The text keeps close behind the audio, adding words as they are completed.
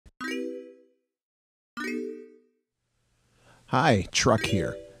Hi, Truck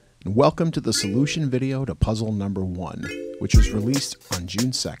here, and welcome to the solution video to puzzle number 1, which was released on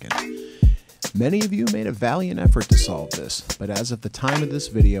June 2nd. Many of you made a valiant effort to solve this, but as of the time of this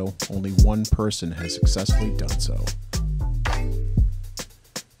video, only one person has successfully done so.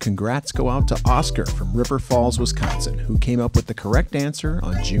 Congrats go out to Oscar from River Falls, Wisconsin, who came up with the correct answer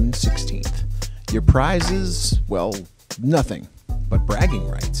on June 16th. Your prize is, well, nothing but bragging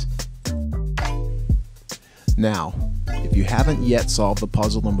rights. Now, if you haven't yet solved the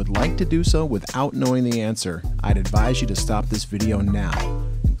puzzle and would like to do so without knowing the answer, I'd advise you to stop this video now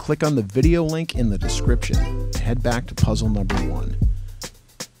and click on the video link in the description and head back to puzzle number 1.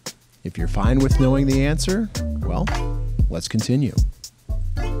 If you're fine with knowing the answer, well, let's continue.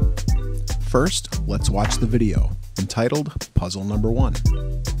 First, let's watch the video entitled Puzzle Number 1.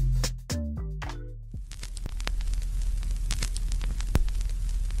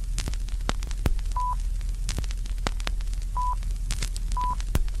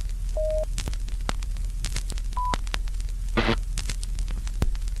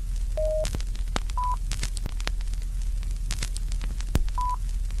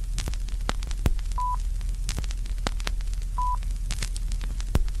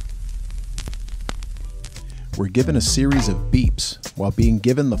 We're given a series of beeps while being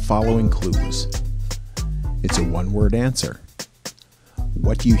given the following clues. It's a one-word answer.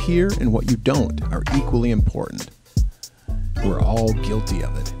 What you hear and what you don't are equally important. We're all guilty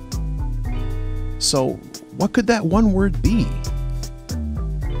of it. So, what could that one word be?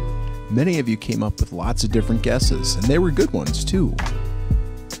 Many of you came up with lots of different guesses, and they were good ones too.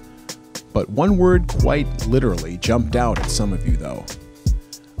 But one word quite literally jumped out at some of you though.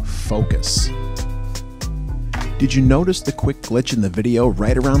 Focus. Did you notice the quick glitch in the video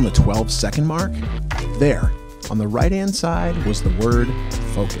right around the 12-second mark? There, on the right-hand side was the word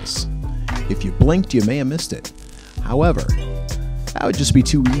focus. If you blinked, you may have missed it. However, that would just be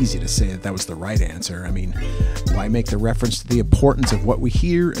too easy to say that was the right answer. I mean, why make the reference to the importance of what we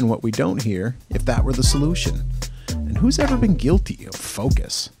hear and what we don't hear if that were the solution? And who's ever been guilty of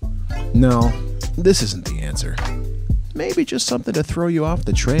focus? No, this isn't the answer. Maybe just something to throw you off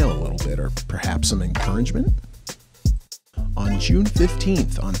the trail a little bit, or perhaps some encouragement? On June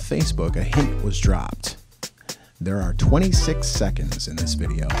 15th on Facebook, a hint was dropped. There are 26 seconds in this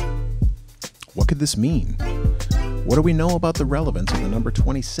video. What could this mean? What do we know about the relevance of the number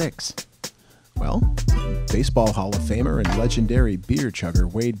 26? Well, Baseball Hall of Famer and legendary beer chugger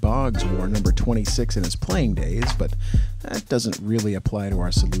Wade Boggs wore number 26 in his playing days, but that doesn't really apply to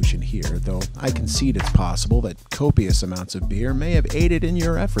our solution here, though I concede it's possible that copious amounts of beer may have aided in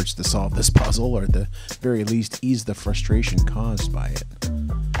your efforts to solve this puzzle, or at the very least ease the frustration caused by it.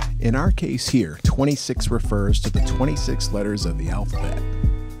 In our case here, 26 refers to the 26 letters of the alphabet.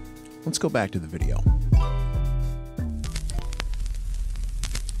 Let's go back to the video.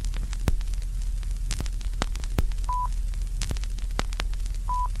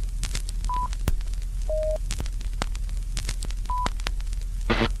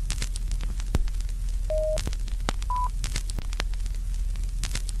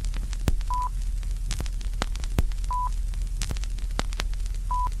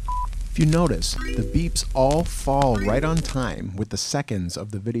 If you notice, the beeps all fall right on time with the seconds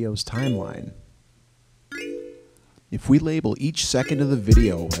of the video's timeline. If we label each second of the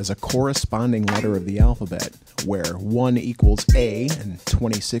video as a corresponding letter of the alphabet, where 1 equals A and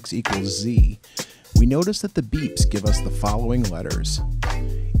 26 equals Z, we notice that the beeps give us the following letters: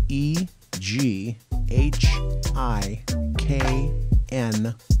 E, G, H, I, K,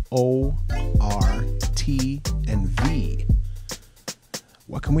 N, O, R, T, and V.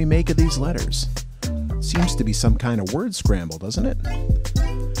 What can we make of these letters? Seems to be some kind of word scramble, doesn't it?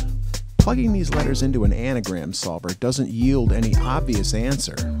 Plugging these letters into an anagram solver doesn't yield any obvious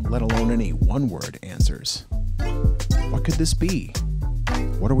answer, let alone any one-word answers. What could this be?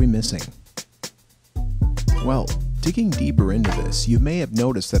 What are we missing? Well, digging deeper into this, you may have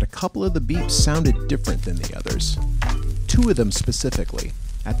noticed that a couple of the beeps sounded different than the others. 2 of them specifically,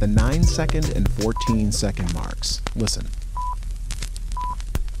 at the 9-second and 14-second marks. Listen.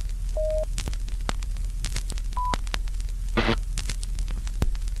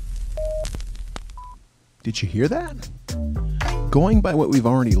 Did you hear that? Going by what we've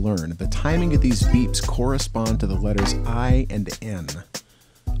already learned, the timing of these beeps correspond to the letters I and N.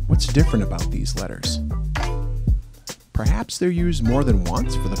 What's different about these letters? Perhaps they're used more than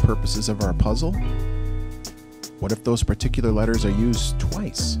once for the purposes of our puzzle? What if those particular letters are used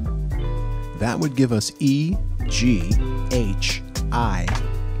twice? That would give us E, G, H, I,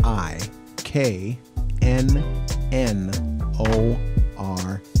 K, N, N, O,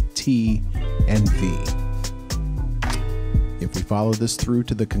 R, T, and V. If we follow this through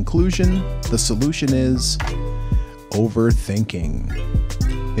to the conclusion, the solution is overthinking.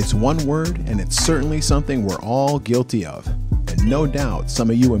 It's one word, and it's certainly something we're all guilty of. And no doubt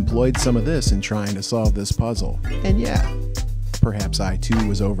some of you employed some of this in trying to solve this puzzle. And yeah, perhaps I too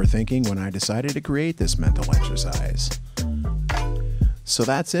was overthinking when I decided to create this mental exercise. So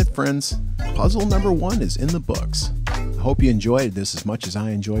that's it, friends. Puzzle number 1 is in the books. I hope you enjoyed this as much as I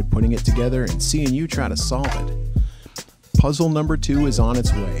enjoyed putting it together and seeing you try to solve it. Puzzle number 2 is on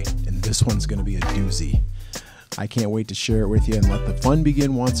its way, and this one's going to be a doozy. I can't wait to share it with you and let the fun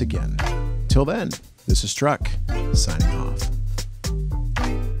begin once again. Till then, this is Truck, signing off.